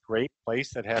like this great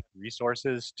place that has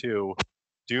resources to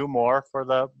do more for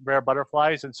the rare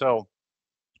butterflies, and so,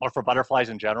 or for butterflies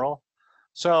in general.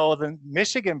 So the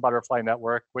Michigan Butterfly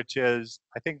Network, which is,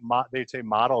 I think they'd say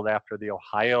modeled after the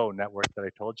Ohio network that I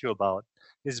told you about,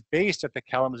 is based at the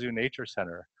Kalamazoo Nature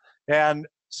Center. And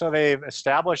so they've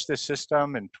established this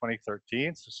system in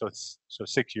 2013, so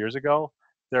 6 years ago.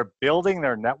 They're building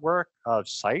their network of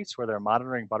sites where they're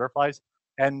monitoring butterflies,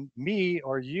 and me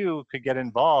or you could get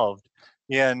involved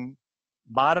in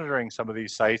monitoring some of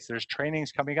these sites. There's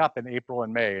trainings coming up in April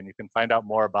and May, and you can find out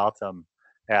more about them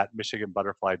at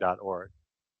michiganbutterfly.org.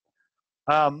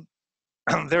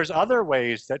 There's other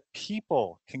ways that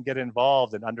people can get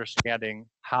involved in understanding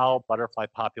how butterfly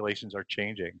populations are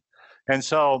changing. And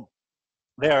so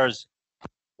there's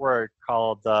word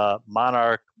called the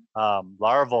Monarch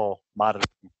Larval Monitoring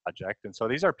Project. And so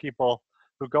these are people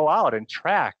who go out and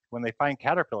track, when they find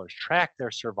caterpillars, track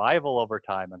their survival over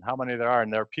time and how many there are.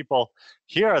 And there are people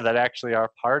here that actually are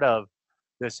part of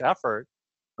this effort.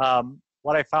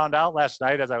 What I found out last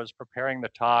night as I was preparing the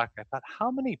talk, I thought,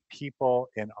 how many people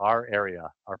in our area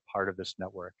are part of this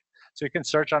network? So you can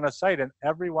search on a site, and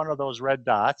every one of those red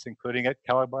dots, including at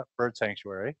Kellogg Bird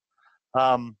Sanctuary,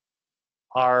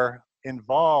 are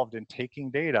involved in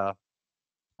taking data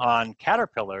on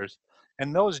caterpillars.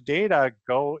 And those data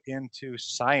go into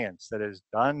science that is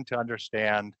done to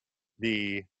understand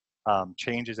the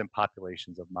changes in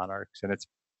populations of monarchs. And it's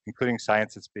including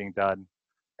science that's being done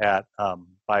at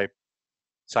by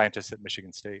scientists at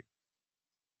Michigan State.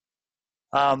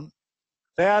 Then,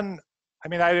 I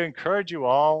mean, I'd encourage you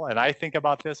all, and I think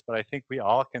about this, but I think we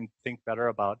all can think better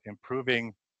about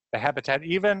improving the habitat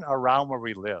even around where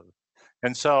we live.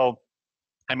 And so,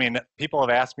 I mean, people have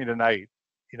asked me tonight,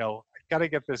 I've got to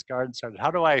get this garden started. How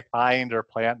do I find or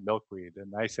plant milkweed?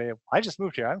 And I say, I just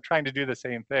moved here. I'm trying to do the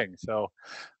same thing. So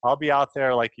I'll be out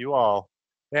there like you all.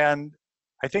 And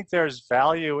I think there's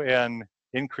value in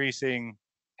increasing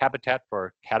habitat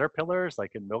for caterpillars,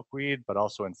 like in milkweed, but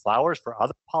also in flowers for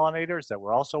other pollinators that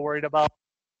we're also worried about.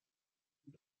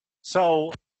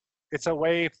 So it's a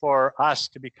way for us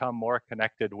to become more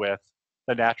connected with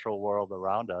the natural world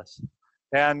around us.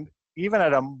 And even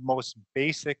at a most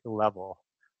basic level,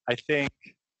 I think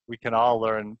we can all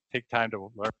take time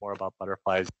to learn more about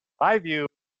butterflies. My view,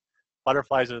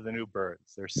 butterflies are the new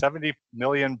birds. There's 70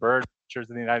 million bird watchers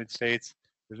in the United States.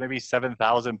 There's maybe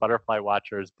 7,000 butterfly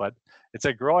watchers, but it's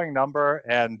a growing number.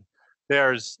 And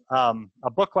there's a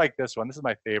book like this one. This is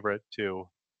my favorite, to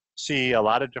see a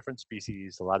lot of different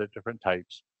species, a lot of different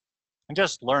types, and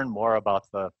just learn more about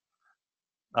the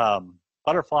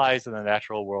butterflies and the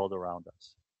natural world around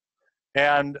us.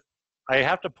 And I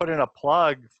have to put in a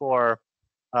plug for,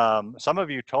 some of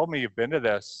you told me you've been to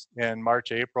this in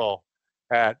March, April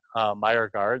at Meyer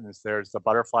Gardens. There's the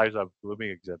Butterflies of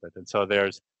Blooming exhibit. And so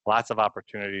there's lots of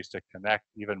opportunities to connect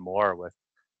even more with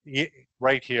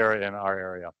right here in our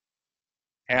area.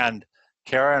 And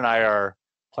Kara and I are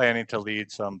planning to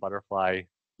lead some butterfly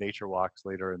nature walks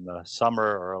later in the summer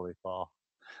or early fall.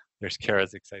 There's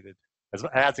Kara's excited,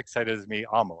 as excited as me,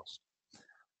 almost.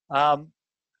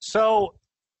 So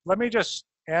let me just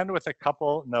end with a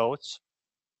couple notes.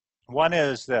 One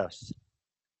is this.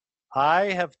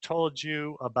 I have told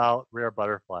you about rare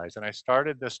butterflies, and I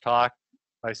started this talk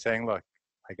by saying, look,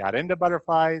 I got into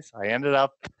butterflies, I ended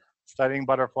up studying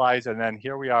butterflies, and then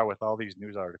here we are with all these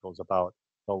news articles about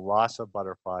the loss of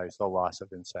butterflies, the loss of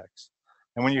insects.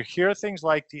 And when you hear things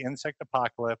like the insect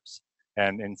apocalypse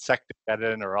and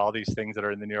Insectageddon, or all these things that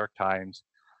are in the New York Times,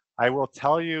 I will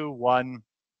tell you one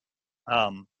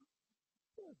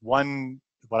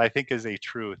what I think is a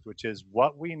truth, which is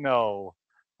what we know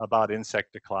about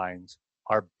insect declines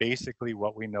are basically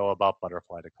what we know about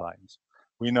butterfly declines.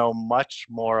 We know much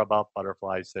more about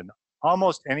butterflies than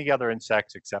almost any other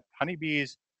insects except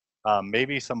honeybees,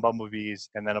 maybe some bumblebees,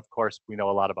 and then of course we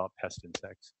know a lot about pest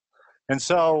insects. And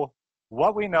so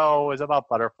what we know is about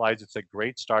butterflies, it's a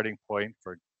great starting point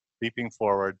for leaping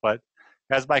forward. But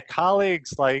as my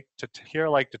colleagues like to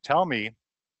tell me,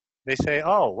 they say,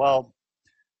 oh, well,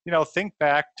 think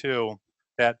back to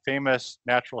that famous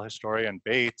natural historian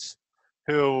Bates,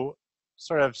 who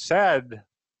sort of said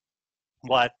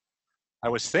what I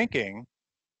was thinking,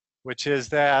 which is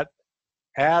that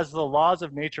as the laws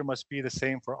of nature must be the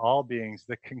same for all beings,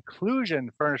 the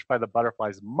conclusion furnished by the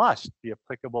butterflies must be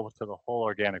applicable to the whole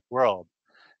organic world.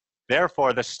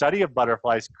 Therefore, the study of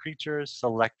butterflies, creatures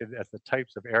selected as the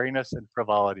types of airiness and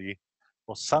frivolity,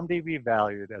 will someday be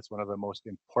valued as one of the most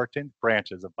important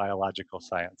branches of biological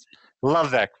science.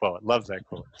 Love that quote, love that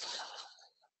quote.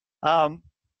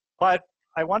 But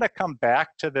I want to come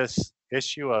back to this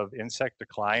issue of insect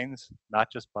declines,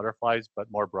 not just butterflies, but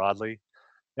more broadly.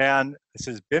 And this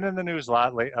has been in the news a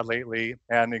lot lately,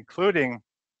 and including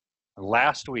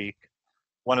last week,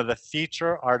 one of the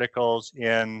feature articles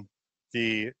in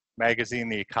the magazine,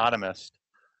 The Economist.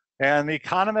 And The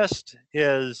Economist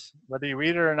is, whether you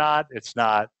read it or not, it's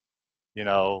not, you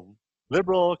know,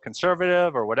 liberal,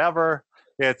 conservative, or whatever.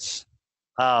 It's,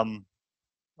 I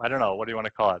don't know, what do you want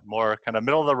to call it? More kind of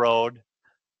middle of the road.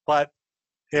 But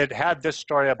it had this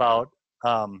story about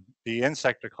the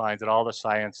insect declines and all the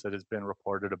science that has been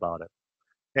reported about it.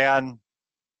 And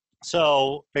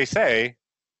so they say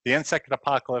the insect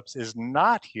apocalypse is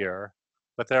not here,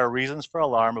 but there are reasons for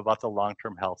alarm about the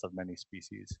long-term health of many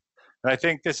species. And I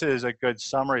think this is a good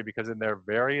summary because in their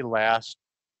very last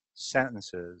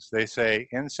sentences, they say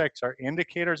insects are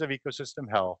indicators of ecosystem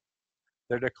health.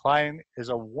 Their decline is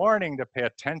a warning to pay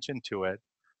attention to it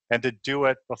and to do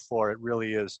it before it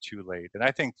really is too late. And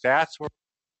I think that's where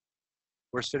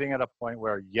we're sitting at a point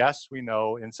where, yes, we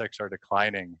know insects are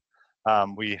declining.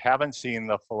 We haven't seen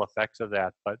the full effects of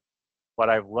that, but what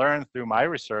I've learned through my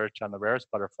research on the rarest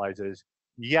butterflies is,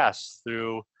 yes,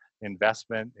 through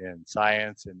investment in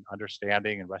science and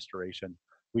understanding and restoration,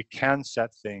 we can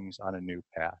set things on a new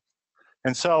path.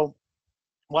 And so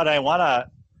what I want to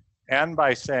end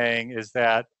by saying is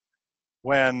that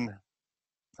when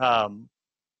I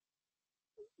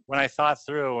thought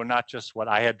through not just what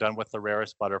I had done with the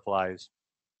rarest butterflies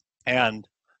and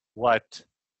what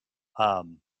has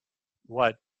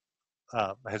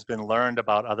been learned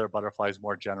about other butterflies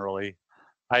more generally,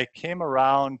 I came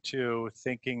around to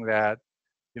thinking that,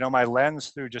 you know, my lens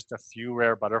through just a few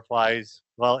rare butterflies,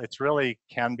 well, it's really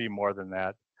can be more than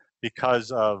that because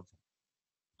of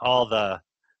all that's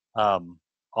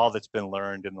been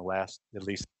learned in the last at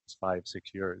least 5-6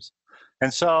 years.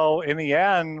 And so in the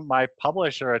end, my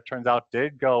publisher, it turns out,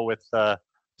 did go with the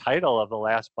title of The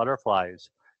Last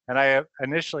Butterflies. And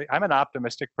I'm an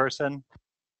optimistic person,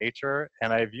 nature,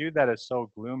 and I viewed that as so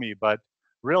gloomy, but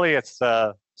really it's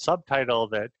the subtitle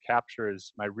that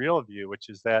captures my real view, which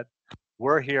is that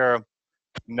we're here,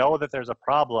 know that there's a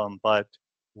problem, but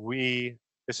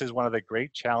this is one of the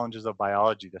great challenges of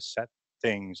biology, to set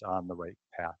things on the right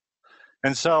path.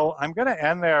 And so I'm going to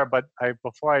end there, but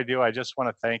before I do, I just want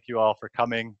to thank you all for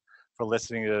coming, for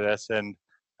listening to this. And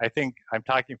I think I'm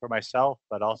talking for myself,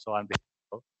 but also on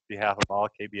behalf of all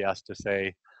KBS to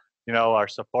say, you know, our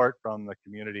support from the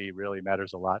community really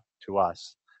matters a lot to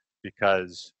us,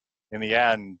 because in the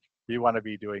end, we want to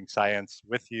be doing science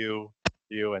with you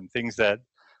and things that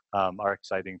are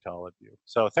exciting to all of you.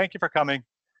 So thank you for coming.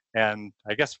 And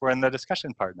I guess we're in the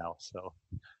discussion part now. So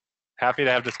happy to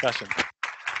have discussion.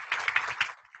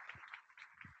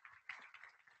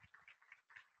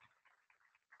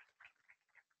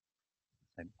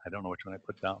 I don't know which one I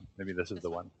put down. Maybe this is the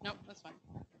one. Nope, that's fine.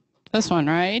 This one,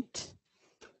 right?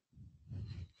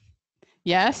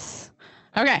 Yes.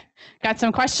 Okay. Got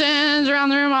some questions around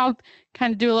the room. I'll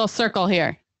kind of do a little circle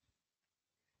here.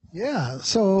 Yeah.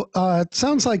 So it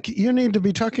sounds like you need to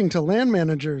be talking to land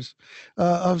managers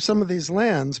of some of these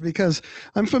lands, because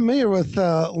I'm familiar with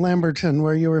Lamberton,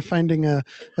 where you were finding a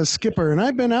skipper, and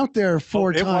I've been out there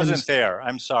 4 times. It wasn't there.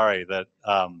 I'm sorry that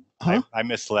I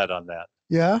misled on that.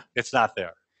 Yeah. It's not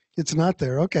there. It's not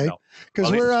there. Okay.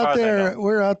 Because No. we're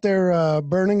out there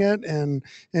burning it and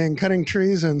cutting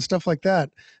trees and stuff like that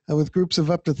with groups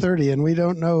of up to 30, and we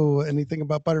don't know anything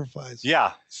about butterflies.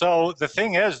 Yeah. So the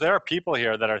thing is, there are people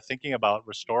here that are thinking about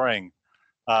restoring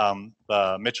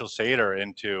the Mitchell Satyr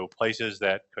into places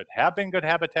that could have been good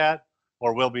habitat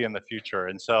or will be in the future.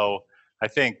 And so I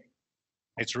think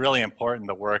it's really important,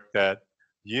 the work that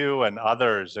you and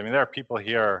others, I mean, there are people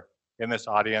here in this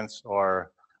audience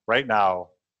or right now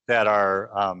that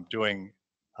are doing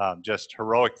just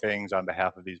heroic things on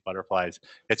behalf of these butterflies.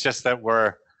 It's just that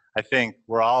I think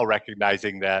we're all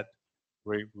recognizing that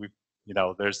we you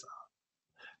know, there's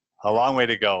a long way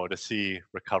to go to see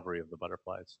recovery of the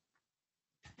butterflies.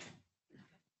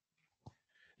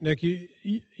 Nick,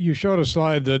 you showed a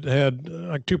slide that had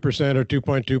like 2% or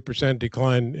 2.2%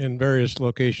 decline in various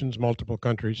locations, multiple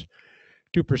countries.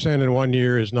 2% in 1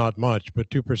 year is not much, but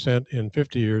 2% in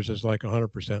 50 years is like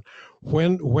 100%.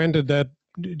 When did that,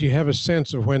 do you have a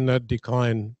sense of when that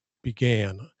decline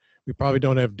began? We probably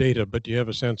don't have data, but do you have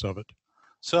a sense of it?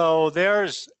 So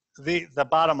there's the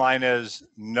bottom line is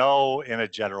no in a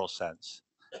general sense.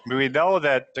 I mean, we know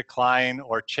that decline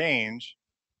or change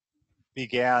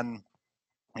began,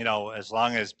 you know, as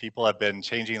long as people have been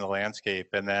changing the landscape,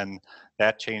 and then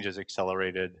that change is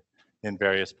accelerated in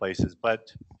various places.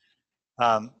 But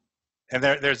and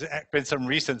there's been some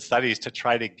recent studies to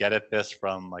try to get at this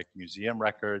from like museum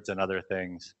records and other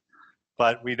things,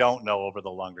 but we don't know over the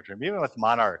longer term. Even with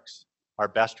monarchs, our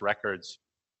best records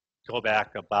go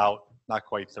back about not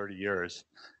quite 30 years.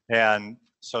 And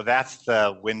so that's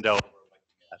the window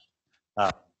we're looking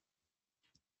at.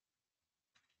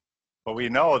 But we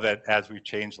know that as we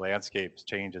change landscapes,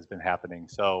 change has been happening.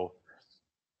 So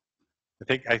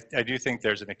I do think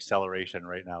there's an acceleration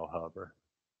right now, however.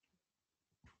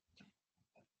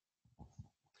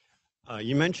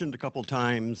 You mentioned a couple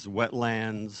times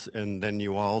wetlands, and then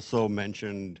you also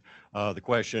mentioned the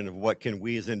question of what can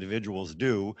we as individuals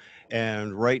do.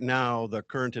 And right now, the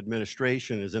current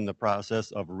administration is in the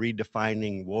process of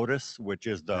redefining WOTUS, which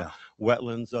is the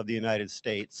wetlands of the United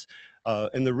States.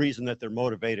 And the reason that they're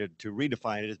motivated to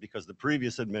redefine it is because the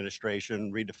previous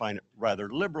administration redefined it rather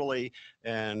liberally,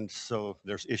 and so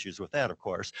there's issues with that, of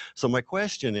course. So my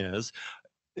question is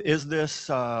this,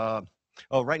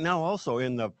 right now also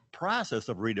in the process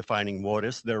of redefining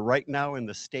WOTUS, they're right now in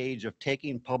the stage of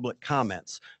taking public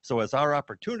comments. So it's our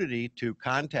opportunity to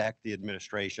contact the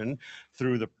administration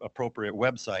through the appropriate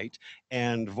website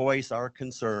and voice our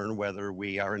concern whether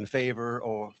we are in favor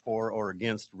or for or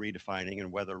against redefining,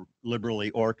 and whether liberally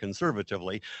or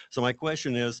conservatively. So my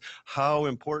question is, how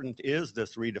important is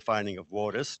this redefining of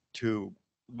WOTUS to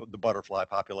the butterfly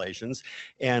populations?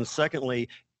 And secondly,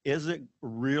 is it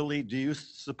really, do you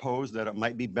suppose that it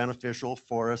might be beneficial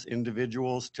for us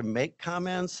individuals to make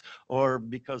comments, or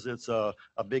because it's a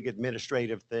big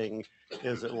administrative thing,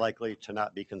 is it likely to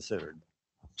not be considered?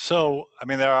 So, I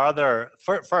mean, there are other,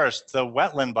 first, the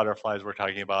wetland butterflies we're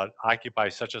talking about occupy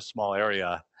such a small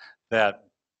area that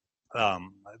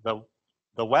the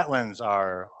wetlands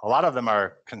are, a lot of them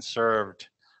are conserved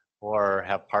or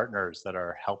have partners that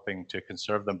are helping to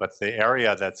conserve them, but the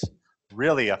area that's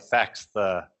really affects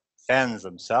the fens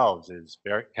themselves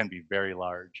can be very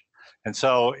large. And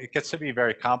so it gets to be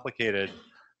very complicated.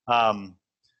 Let's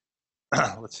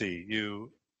see,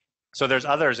 so there's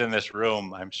others in this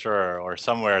room, I'm sure, or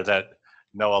somewhere, that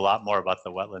know a lot more about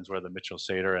the wetlands where the Mitchell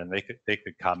Sater, and they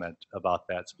could comment about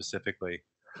that specifically.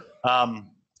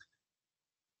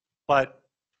 But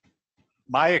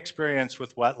my experience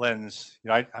with wetlands, you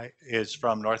know, is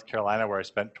from North Carolina, where I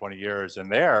spent 20 years, and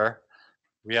there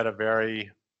we had a very,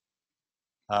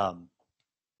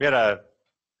 we had a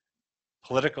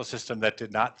political system that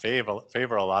did not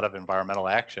favor a lot of environmental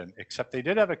action, except they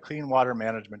did have a Clean Water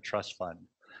Management Trust Fund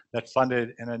that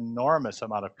funded an enormous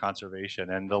amount of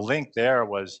conservation. And the link there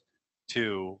was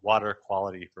to water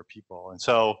quality for people. And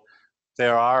so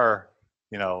there are,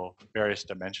 you know, various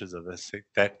dimensions of this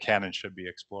that can and should be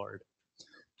explored.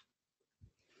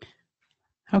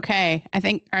 Okay, I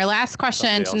think our last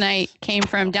question tonight came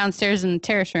from downstairs in the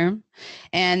terrace room,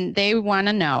 and they want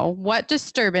to know, what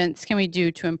disturbance can we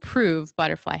do to improve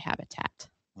butterfly habitat?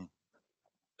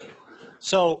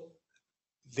 So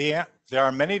there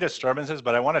are many disturbances,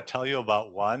 but I want to tell you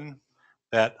about one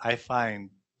that I find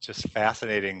just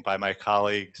fascinating by my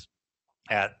colleagues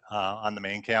at on the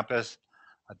main campus.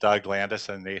 Doug Landis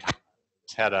and they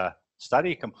had a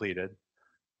study completed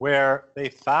where they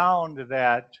found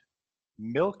that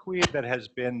milkweed that has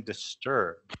been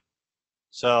disturbed,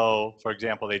 so for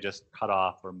example, they just cut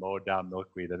off or mowed down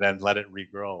milkweed and then let it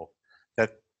regrow,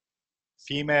 that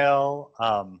female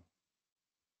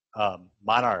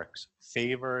monarchs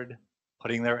favored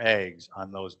putting their eggs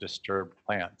on those disturbed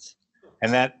plants.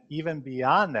 And that even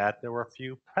beyond that, there were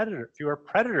fewer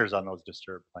predators on those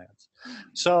disturbed plants.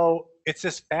 So it's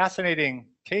this fascinating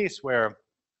case where,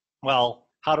 well,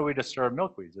 how do we disturb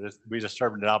milkweeds? We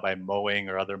disturb them now by mowing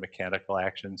or other mechanical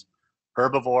actions.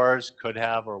 Herbivores could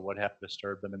have or would have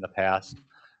disturbed them in the past.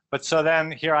 But so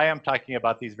then here I am talking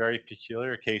about these very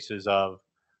peculiar cases of,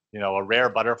 you know, a rare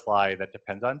butterfly that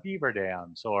depends on beaver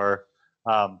dams, or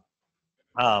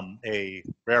a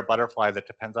rare butterfly that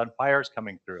depends on fires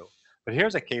coming through. But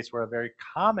here's a case where a very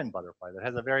common butterfly that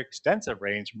has a very extensive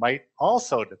range might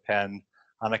also depend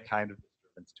on a kind of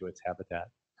disturbance to its habitat.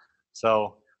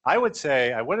 So I would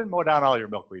say I wouldn't mow down all your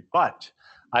milkweed, but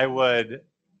I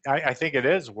think it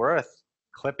is worth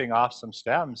clipping off some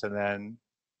stems, and then,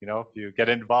 you know, if you get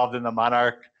involved in the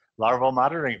monarch larval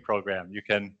monitoring program, you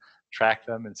can track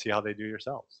them and see how they do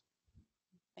yourselves.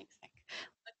 Thanks, Nick.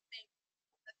 Let's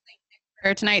thank Nick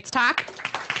for tonight's talk.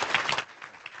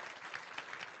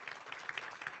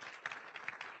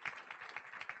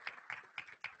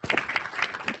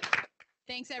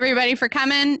 Thanks everybody for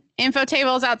coming. Info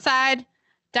table's outside.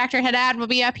 Dr. Haddad will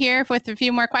be up here with a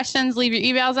few more questions. Leave your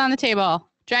emails on the table.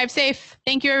 Drive safe.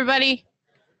 Thank you, everybody.